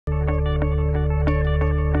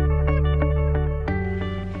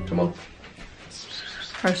on.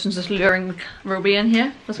 Harrison's just luring Ruby in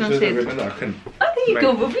here. I was going to say. Ribbon that I couldn't. Oh, there you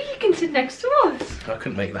go, Ruby. You can sit next to us. I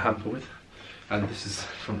couldn't make the hamper with, and this is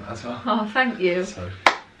from as well. Oh, thank you. So,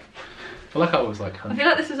 well, like I always like. I feel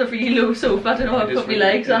like this is a really low sofa. I don't know how to put my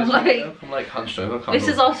legs. I'm like hunched over. This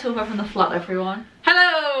is our sofa from the flat, everyone.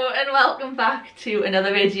 Hello and welcome back to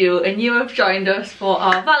another video, and you have joined us for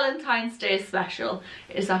our Valentine's Day special.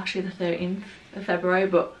 It is actually the 13th of February,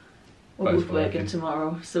 but we're both working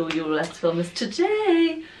tomorrow, so let's film this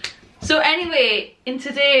today. So anyway, in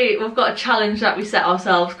today we've got a challenge that we set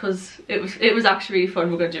ourselves because it was actually really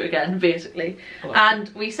fun. We're going to do it again, basically. And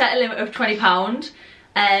we set a limit of £20.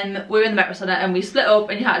 We were in the Metro Centre and we split up,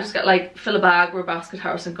 and you had to just get like fill a bag or a basket.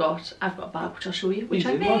 Harrison got. I've got a bag which I'll show you, which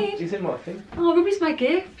I made. He's in my thing. Oh, Ruby's my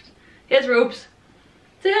gift. Here's Rubes.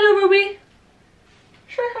 Say hello, Ruby.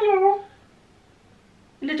 Say hello,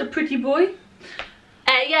 little pretty boy.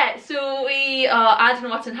 Yeah, so I don't know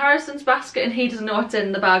what's in Harrison's basket and he doesn't know what's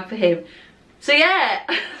in the bag for him. So yeah,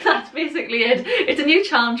 that's basically it. It's a new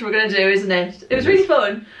challenge we're going to do, isn't it? It was really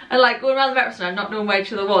fun. And like going around the Metro Centre, not knowing where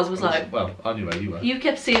each other was like... Well, I knew where you were. You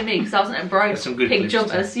kept seeing me because I wasn't in bright some good pink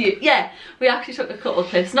jumpers. So yeah, we actually took a couple of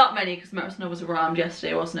clips. Not many because Metro Centre was around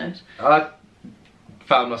yesterday, wasn't it? I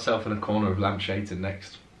found myself in a corner of lampshades and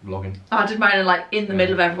next vlogging. I did mine like in the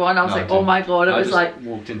middle of everyone. I was like, oh my god. I was like,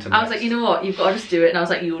 walked into I was like, you know what, you've got to just do it. And I was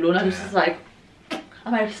like, YOLO. And I was just like, I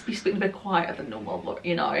might be speaking a bit quieter than normal, but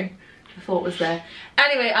you know, the thought was there.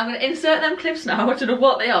 Anyway, I'm going to insert them clips now. I don't know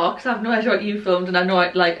what they are because I have no idea what you filmed, and I know I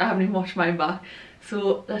haven't even watched mine back.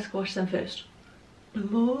 So let's go watch them first.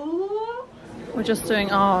 We're just doing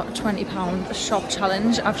our £20 shop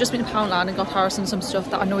challenge. I've just been to Poundland and got Harrison some stuff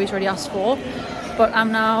that I know he's already asked for. But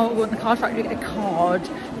I'm now going to the card factory to get a card.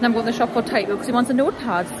 And I'm going to the shop called Typo because he wants a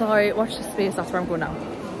notepad. So watch this space, that's where I'm going now.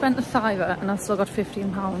 Spent the £5 and I've still got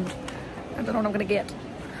 £15. I don't know what I'm going to get.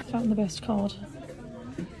 Found the best card.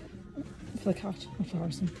 For the cat, not for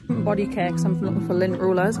Harrison. Body care, because I'm looking for lint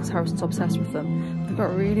rollers because Harrison's obsessed with them. They've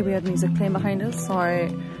got really weird music playing behind us, so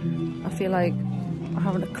I feel like I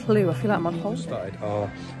haven't a clue. I feel like I'm on hold. Started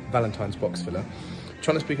our Valentine's box filler.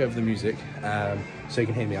 Trying to speak over the music so you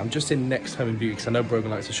can hear me. I'm just in Next Home and Beauty because I know Brogan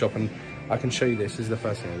likes to shop, and I can show you this. This is the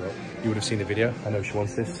first thing I got. You would have seen the video. I know she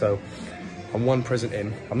wants this, so I'm one present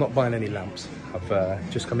in. I'm not buying any lamps. I've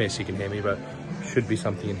just come here so you can hear me, but should be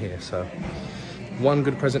something in here. So one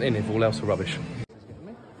good present in if all else are rubbish.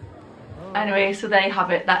 Anyway, so there you have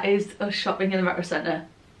it. That is us shopping in the Metro Centre.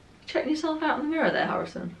 Checking yourself out in the mirror there,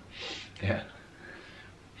 Harrison. Yeah.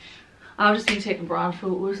 I've just been taking brand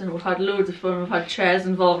photos and we've had loads of fun. We've had chairs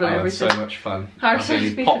involved and everything. So much fun.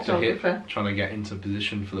 Harrison's really popped a hip trying to get into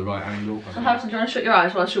position for the right angle. So Harrison, do you want to shut your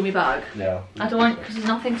eyes while I show me bag? Yeah. I don't want, because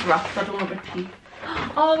nothing's wrapped, I don't want to repeat.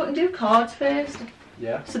 Oh, we can do cards first.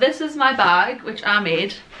 Yeah. So this is my bag, which I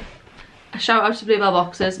made. A shout out to Bluebell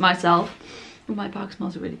Boxes, myself. Oh, my bag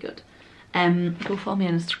smells really good. Go follow me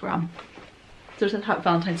on Instagram. So it's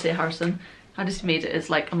Valentine's Day, Harrison. I just made it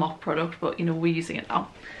as like a mock product, but you know, we're using it now.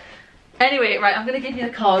 Anyway, right, I'm going to give you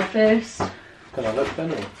the card first. Can I look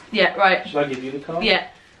then? Or? Yeah, right. Should I give you the card? Yeah.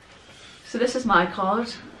 So this is my card.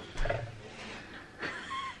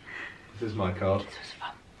 This is my card. This was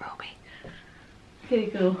from Roby. Here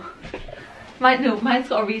you go. Mine's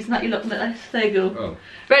got a reason that you're looking at this. There you go. Oh.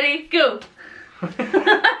 Ready? Go!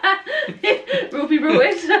 Roby wrote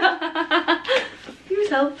it. He was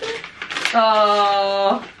helping.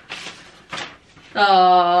 Oh.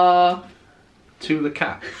 Oh. To the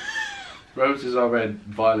cat. Roses are red,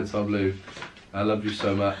 violets are blue. I love you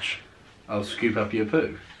so much. I'll scoop up your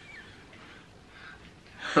poo.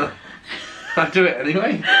 I do it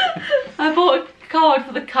anyway. I bought a card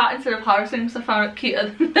for the cat instead of Harrison because I found it cuter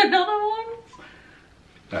than another one.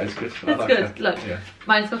 That is good. It's good. That. Look, yeah.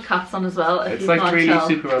 Mine's got cats on as well. It's like really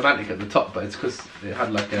super romantic at the top, but it's because it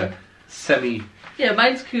had like a semi. Yeah,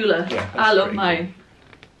 mine's cooler. Yeah, I love mine.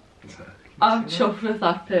 Cool. I'm chuffed with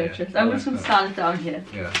that purchase. Yeah, I'm just going to stand it down here.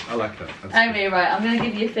 Yeah, I like that. Anyway, right, I'm going to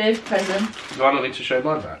give you a first present. Do I not need to show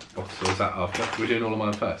mine back? Or is that after? We're doing all of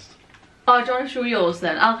mine first. Oh, do you want to show yours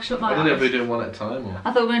then? I'll shut my eyes. I don't know if we're doing one at a time or.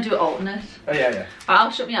 I thought we were going to do it alternate. Oh, yeah, yeah. Right, I'll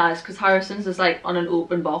shut my eyes because Harrison's is like on an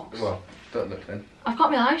open box. Well, don't look then. I've got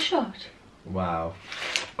my eyes shut. Wow.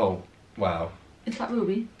 Oh, wow. Is that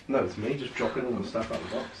Ruby? No, it's me just dropping all the stuff out of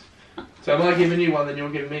the box. So am I giving you one, then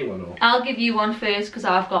you're giving me one, or? I'll give you one first because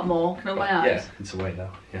I've got more. Can I open my eyes? Yeah, it's away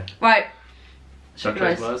now. Yeah. Right. Shut your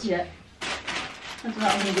eyes. Yeah. I don't know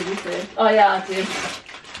what I'm going to give you first. Oh yeah, I do.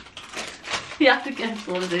 You have to guess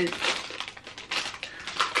what it is.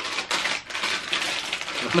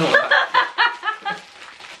 No.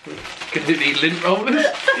 Could it be lint rollers?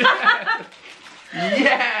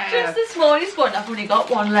 Yeah! Just this morning, squad. I've only got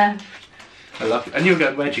one left. I love it. And you were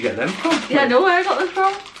going, where'd you get them from? Yeah, I know where I got them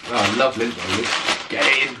from. Oh, I love lint rollers.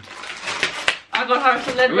 Get in! I got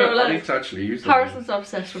Harrison lint Look, I rollers. need to actually use them. Harrison's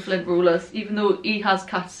obsessed with lint rollers, even though he has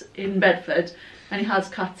cats in Bedford and he has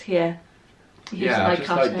cats here. He Yeah, I just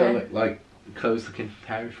cat like hair. done it like clothes that can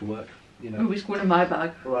carry for work, you know. Ruby's going in my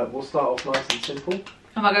bag. Right, we'll start off nice and simple.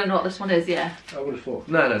 Am I going to know what this one is? Yeah. I would have thought.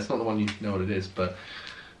 No, it's not the one you know what it is, but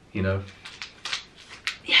you know.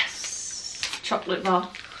 Yes! Chocolate bar.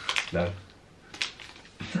 No.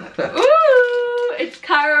 Ooh! It's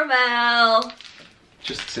caramel!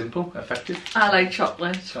 Just simple, effective. I like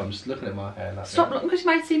chocolate. So I'm just looking at my hair. Stop looking because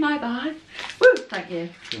you might see my bag. Woo! Thank you.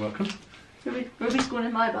 You're welcome. Ruby's going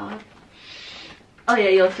in my bag. Oh yeah,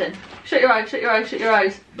 yours in. Shut your eyes, shut your eyes, shut your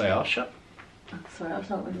eyes. They are shut. Oh, sorry, I was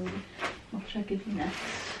not with Ruby. What should I give you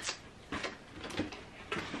next?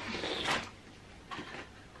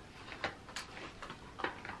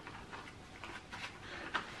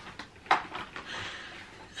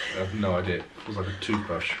 I have no idea. It feels like a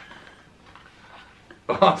toothbrush.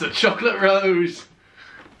 Oh, it's a chocolate rose!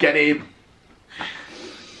 Get in!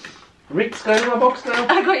 Rick's going in my box now.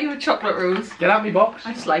 I got you a chocolate rose. Get out my box.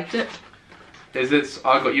 I just liked it. Is this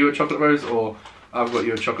I got you a chocolate rose or I've got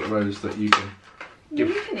you a chocolate rose that you can give?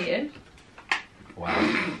 You can eat it.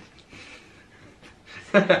 Wow.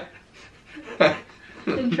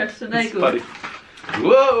 Interesting, there you It's go. funny.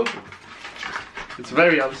 Whoa! It's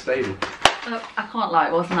very unstable. Oh, I can't lie,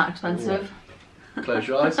 it wasn't that expensive. Close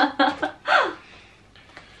your eyes.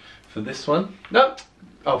 For this one. No!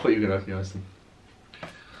 Oh, I thought you were going to open your eyes then.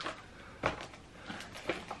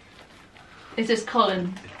 Is this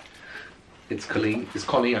Colin? It's Colleen. It's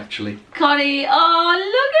Connie actually. Connie! Oh,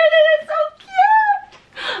 look at it! It's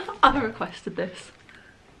so cute! I requested this.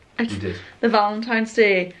 You did. The Valentine's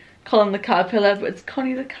Day, Colin the caterpillar, but it's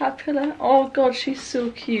Connie the caterpillar. Oh god, she's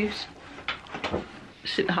so cute.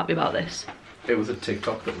 Super happy about this. It was a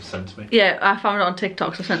TikTok that was sent to me. Yeah. Yeah, I found it on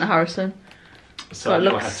TikTok, so I sent it to Harrison. So it I knew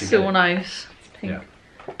I looks had to so get it. nice. It's pink.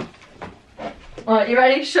 Yeah. Alright, you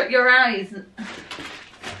ready? Shut your eyes.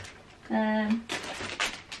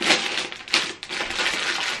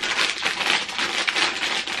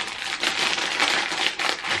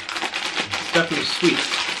 It's definitely sweet.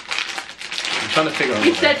 I'm trying to figure out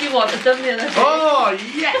You what said you wanted them the other day. Oh,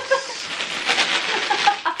 yes!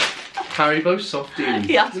 Haribo softies.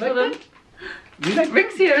 He asked You for like them. them? You like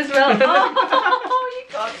Rick's here as well. Oh,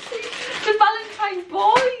 you can't see. The Valentine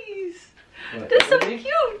boys. Right, They're so ready?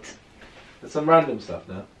 cute. There's some random stuff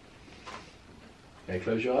now. Okay,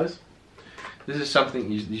 close your eyes. This is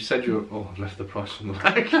something you said you were. Oh, I've left the price on the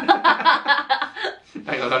back.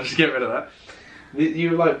 Hang on, I'll just get rid of that.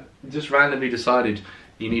 You like just randomly decided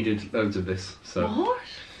you needed loads of this. So. What?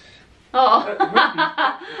 Oh.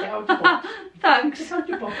 Thanks.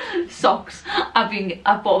 Socks.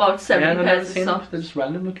 I've bought about 70 pairs of socks. They're just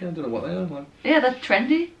random looking. I don't know what they are. Like. Yeah, they're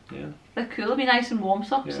trendy. Yeah. They're cool. They'll be nice and warm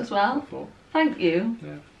socks Yeah, as well. I thought. Thank you.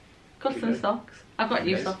 Yeah. Got some Okay. socks. I've got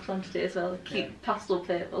new Yes. socks on today as well. Cute Yeah. pastel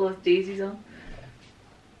purple with daisies on.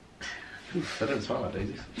 Oof, they don't smell like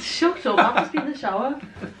daisies. Shut up, I've just been in the shower.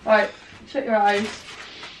 Alright, shut your eyes.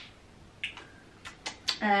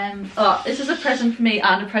 Oh, this is a present for me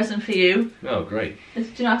and a present for you. Oh, great. Do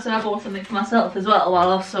you know I said I bought something for myself as well while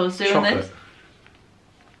I was doing Chocolate. this?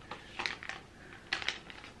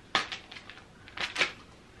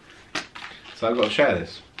 So I've got to share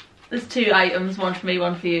this. There's two items, one for me,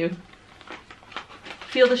 one for you.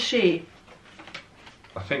 Feel the shape.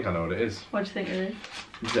 I think I know what it is. What do you think it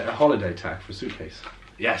is? Is it a holiday tag for a suitcase?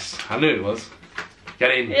 Yes, I knew it was.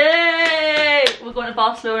 Get in. Yay! We're going to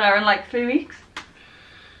Barcelona in like 3 weeks.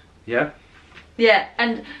 Yeah? Yeah,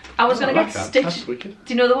 and I was going to like get that. stitched. That's wicked.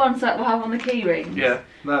 Do you know the ones that we have on the key rings? Yeah.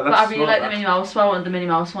 No, that's But I really smart, like the that. Minnie Mouse, so I wanted the Minnie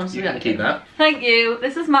Mouse one. So You we can got keep the- that. Thank you.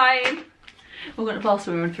 This is mine. We're going to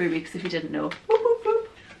Barcelona in 3 weeks if you didn't know. Whoop, whoop, whoop.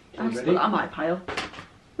 I'll just put ready? that on my pile.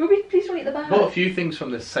 Ruby, please don't eat the bag. Bought a few things from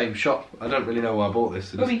this same shop. I don't really know why I bought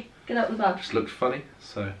this. It Ruby, get out of the bag. just looked funny,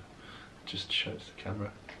 so just show it to the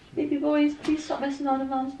camera. Baby boys, please stop messing around in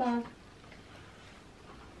Mom's bag.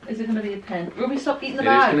 Is it going to be a pen? Ruby, stop eating the It is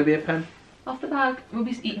bag. going to be a pen. Off the bag.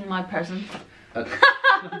 Ruby's eating my present. I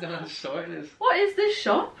don't know how short it is. What is this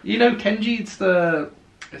shop? You know Kenji, it's the...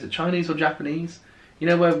 Is it Chinese or Japanese? You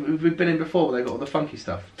know where we've been in before where they got all the funky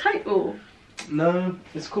stuff? Typo. No,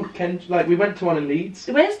 it's called Kenji. Like, we went to one in Leeds.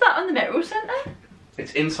 Where's that on the Metro Centre?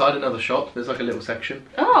 It's inside another shop. There's like a little section.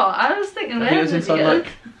 Oh, I was thinking I think it where was is inside it? like...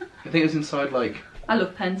 I think it was inside like... I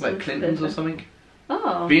love pencils. Like Clinton's or something.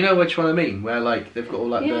 Oh. But you know which one I mean? Where like they've got all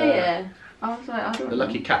like Yeah, yeah. I was like, I don't the know.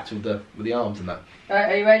 lucky cats with the arms and that.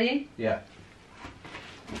 Alright, are you ready? Yeah.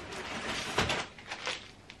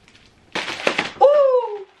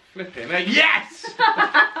 Flipping heck. Yes!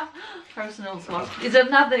 Harrison also asked. He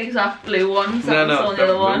didn't have the exact blue ones. No, the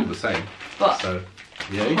other one. the same. But so,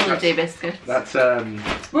 yeah, holiday biscuits. That's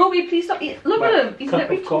Roby, please stop eating. Look at him. He's cup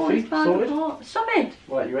literally of torn coffee his bag sorted. apart. Stop it.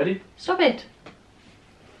 Right, you ready? Stop it.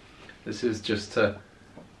 This is just to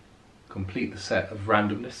complete the set of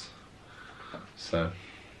randomness. So.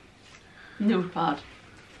 Notepad.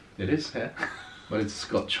 It is, yeah. But it's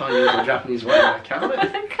got Chinese or Japanese writing on the can on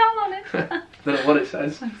it. Come on it. Don't know what it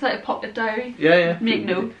says. It's like a pocket diary. Yeah, yeah. Make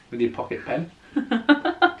note. With your pocket pen.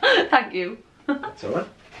 Thank you. That's alright.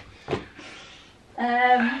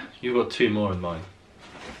 You've got 2 more in mine.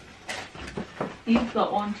 You've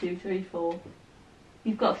got 1, 2, 3, 4.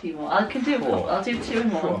 You've got a few more. I can do 4. I'll do 2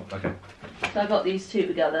 and 1. 4, okay. So I got these 2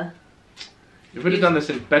 together. If we'd have done this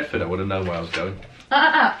in Bedford, I would have known where I was going.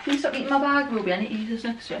 Please stop eating my bag, Ruby. I need to use this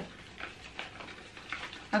next to it.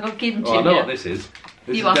 I got given to you. I know what this is.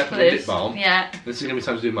 This you is asked for definitely this. lip balm. Yeah. This is going to be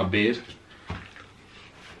something to do with my beard.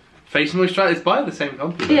 Face moisturiser. It's by the same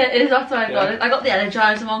company. Yeah, it is. That's why I got it. I got the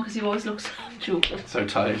Energizer one because he always looks so joking. So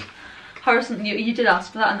tired. Harrison, you did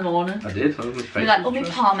ask for that in the morning. I did. I was with face You're like, oh, my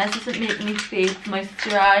moisturiser. palm isn't making me face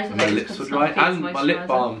moisturize. And my lips were dry. And my lip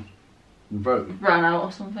balm ran out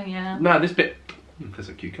or something, yeah. No, this bit. There's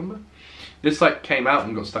a cucumber. This like came out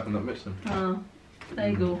and got stuck in that mixer. Oh, there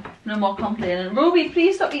you go. No more complaining. Ruby,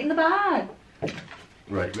 please stop eating the bag.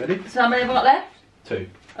 Right, ready? So how many have I got left? 2.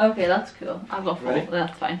 Okay, that's cool. I've got 4. Ready?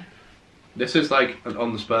 That's fine. This is like an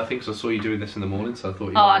on the spur thing because I saw you doing this in the morning, so I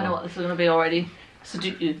thought you. Oh, I know what this is going to be already.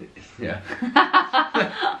 Sudoku. Yeah.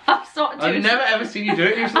 I've started doing. I've never ever seen you do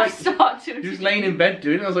it. You was like, I've started doing. you was laying in bed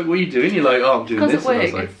doing it. I was like, what are you doing? You're like, oh, I'm doing this. Because at And I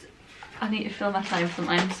was work, like, I need to fill my time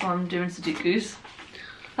sometimes, so I'm doing Sudokus.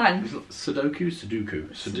 Thanks. it's not Sudoku.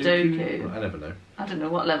 Sudoku. I never know. I don't know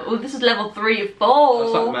what level. Oh, this is level 3 of 4.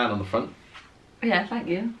 That's like the man on the front. Yeah, thank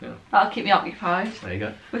you. Yeah. That'll keep me occupied. There you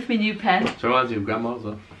go. With my new pen. So it reminds you of grandma as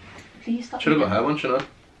well. Please stop. Should have got her one, shouldn't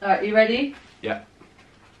I? Alright, you ready? Yeah.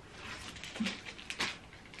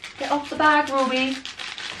 Get off the bag, Ruby.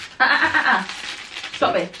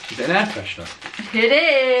 Stop it. Is it an air freshener? It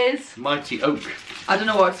is. Mighty Oak. I don't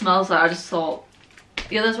know what it smells like. I just thought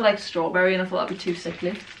the others were like strawberry, and I thought that'd be too sickly.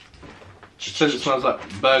 It says it smells like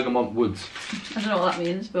bergamot woods. I don't know what that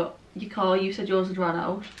means, but your car, you said yours had run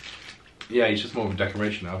out. Yeah, it's just more of a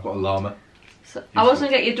decoration now. I've got a llama. So, I was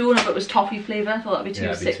going to get you donut, but it was toffee flavour. I thought that'd be too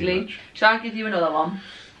Yeah, it'd be too sickly. much. Shall I give you another one?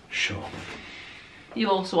 Sure. You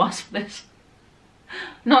also asked for this.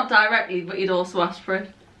 Not directly, but you'd also asked for it.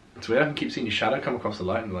 It's weird. I can keep seeing your shadow come across the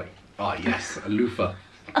light and like, oh yes, a loofah.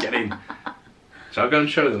 Get in. Shall I go and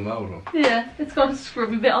show them? Hold on. Yeah, it's got a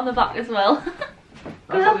scrubby bit on the back as well.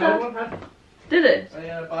 That's what the other one had. Did it? But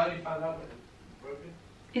I only found out when it broke in.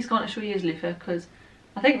 He's going to show you his loofah because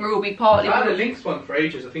I think Ruby partly. I had a Lynx one for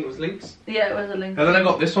ages. I think it was Lynx. Yeah, it was a Lynx. And then I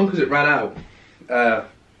got this one because it ran out,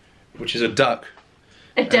 which is a duck.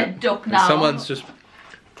 A dead duck And now. someone's just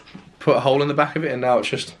put a hole in the back of it, and now it's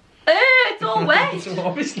just. It's all wet. So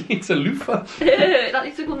obviously, it's a loofah. That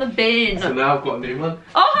needs to go in the bin. So now I've got a new one.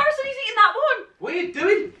 Oh, Harrison, he's eating that one. What are you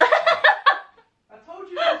doing? I told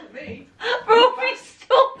you it wasn't me. Ruby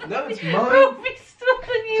stole. No, it's mine. Ruby stole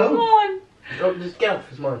the new Tell me. one. Oh, this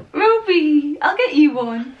Gelf is mine. Ruby, I'll get you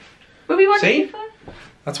one. Ruby, want See? a loofah?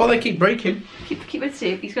 That's why they keep breaking. Keep it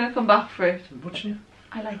safe. He's gonna come back for it. I'm watching you.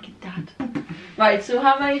 I like it, Dad. Right. So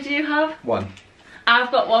how many do you have? 1.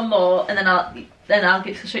 I've got one more, and then I'll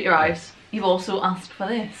get to shut your eyes. You've also asked for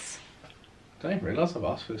this, Don't even realise I've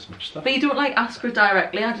asked for this much stuff. but you don't like ask for it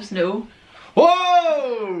directly. I just know.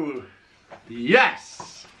 Whoa!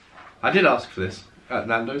 Yes! I did ask for this at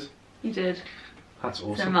Nando's. You did. That's It's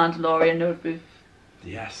a awesome. Mandalorian notebook.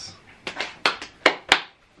 Yes.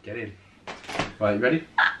 Get in. Right, you ready?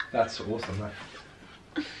 That's awesome, right?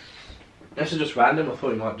 This is just random. I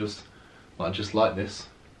thought you might just like this.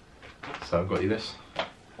 So I've got you this.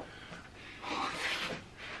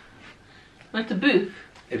 Like the book.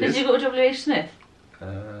 It Did is. you go to WH Smith? I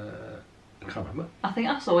can't remember. I think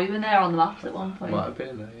I saw you in there on the maps at one point. Might have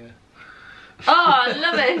been there, yeah. Oh, I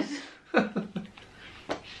love it.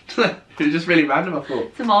 It was just really random, I thought.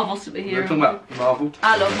 It's a Marvel We're superhero. talking about Marvel.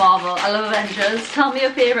 I love Marvel. I love Avengers. Tell me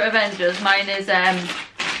your favourite Avengers. Mine is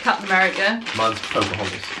Captain America. Mine's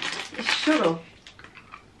Pocahontas. Shut up.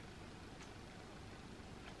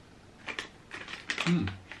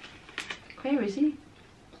 Where is he?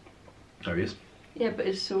 There he is. Yeah, but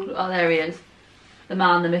it's so. Oh, there he is. The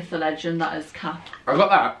man, the myth, the legend. That is Cap. I got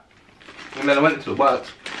that, and then I went into the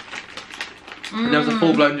works, and there was a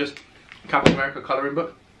full-blown just Captain America colouring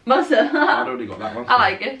book. Was it? I'd already got that one. I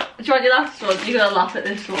like it. Do you want your last one? You're gonna laugh at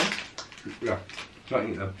this one. Yeah. Don't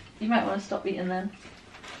eat them. You might want to stop eating then.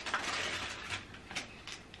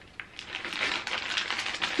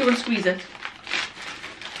 Do you want to squeeze it?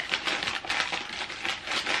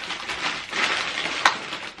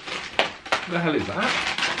 What the hell is that?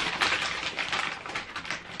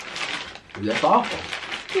 Is it awful?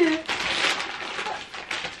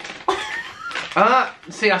 Yeah.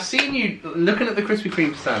 See, I seen you looking at the Krispy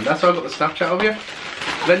Kreme stand. That's how I got the Snapchat of you.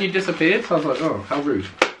 Then you disappeared, so I was like, oh, how rude.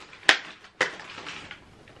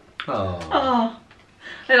 Oh. Oh.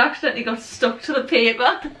 It accidentally got stuck to the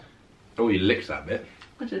paper. Oh, you licked that bit.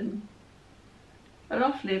 I didn't. I don't know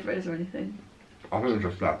what flavour it is or anything. I think it's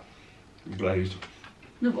just that. Glazed.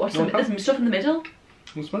 No, but what's there's some stuff in the middle.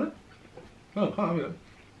 You smell it? Oh, I can't have it.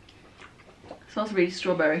 It smells really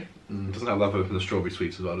strawberry. Doesn't have that for the strawberry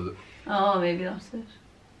sweets as well, does it? Oh, maybe that's it.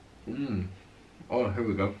 Oh, here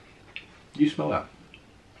we go. You smell that?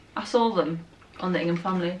 I saw them on the Ingham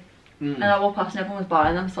family. And I walked past and everyone was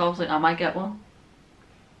buying them, so I was like, I might get one.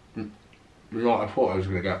 You know what I thought I was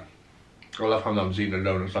going to get? I love how I'm eating a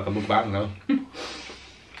donut. It's like a mukbang now.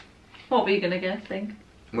 What were you going to get, I think?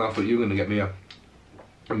 Well, I thought you were going to get me a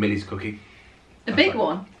Millie's cookie. A big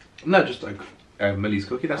one? No, just like a Millie's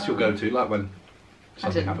cookie. That's your go-to, like when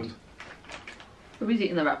something happens. Ruby's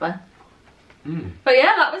eating the wrapper. But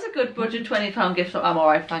yeah, that was a good budget £20 gift. I'm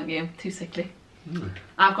alright, thank you. Too sickly.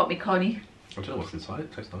 I've got me Connie. I don't know what's inside.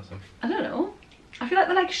 It tastes nice though. I don't know. I feel like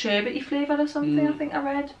they're like sherbety flavoured or something, I think I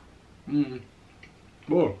read.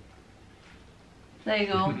 More. There you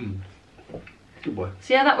go. Good boy.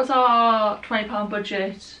 So yeah, that was our £20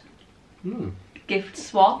 budget gift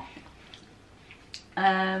swap. You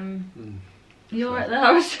alright there,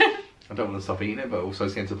 Harrison? I don't want to stop eating it, but also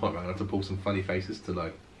it's getting to the point where I have to pull some funny faces to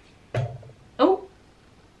like... Oh!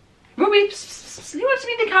 Ruby, you want to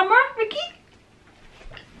be in the camera, Ricky?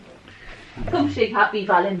 Come say happy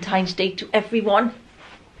Valentine's Day to everyone.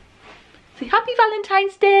 Say happy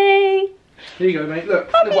Valentine's Day! Here you go, mate.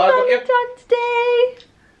 Look, Happy look what I got you. Valentine's Day!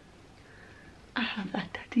 I have that,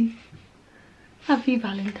 Daddy. Happy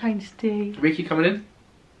Valentine's Day. Ricky coming in?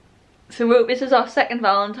 So this is our second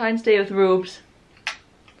Valentine's Day with robes.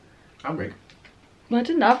 I'm Rick. Well, I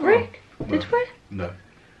didn't have Rick, did we? No.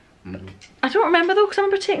 I don't remember though, because I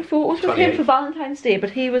remember taking photos with him for Valentine's Day, but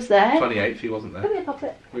he was there. 28th, he wasn't there. Come here,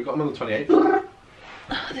 Puppet. We got him on the 28th.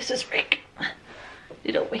 Oh, this is Rick.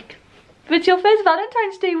 Little Rick. But it's your first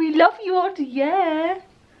Valentine's Day, we love you all, yeah.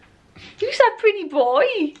 You're that pretty boy.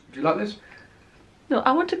 Do you like this? No,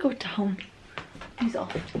 I want to go down. He's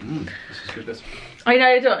off. This is good, this. I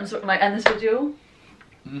know you don't, so I might end this video.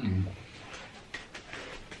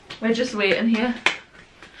 We're just waiting here.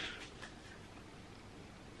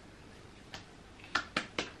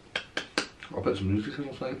 I'll put some music in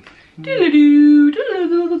or something.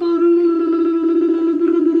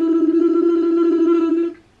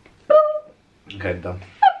 Okay, done.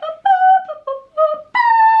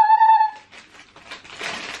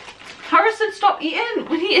 Harrison, stop eating.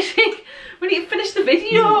 We need to finish the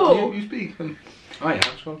video. You speak. I am,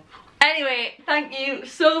 so. Anyway, thank you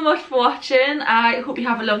so much for watching. I hope you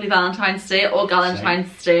have a lovely Valentine's Day or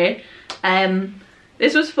Galentine's Day.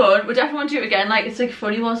 This was fun. We definitely want to do it again. Like, it's like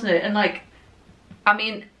funny, wasn't it? And like, I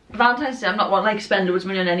mean, Valentine's Day, I'm not one like spend loads of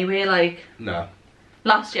money on anyway. Like, no.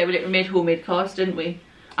 Last year we made homemade cards, didn't we?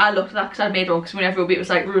 I looked at that because I made one because whenever Ruby, it was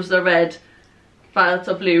like roses are red, violets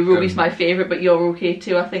are blue. Ruby's my favourite, but you're okay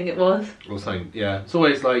too, I think it was. Or something, yeah. It's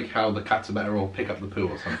always like how the cats are better or pick up the poo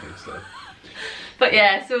or something, so. But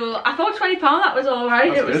yeah, so I thought £20 that was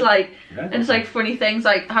alright. It was good. like, yeah, and it's like funny things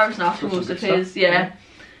like Harrison asked for most of his, stuff. yeah.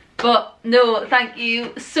 But no, thank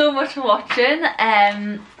you so much for watching.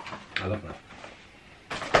 I love that.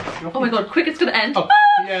 Oh my god, quick, it's gonna end. Oh,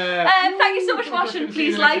 yeah. Thank you so much for watching.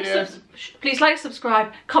 Please like,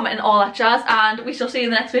 subscribe, comment and all that jazz, and we shall see you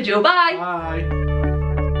in the next video. Bye. Bye.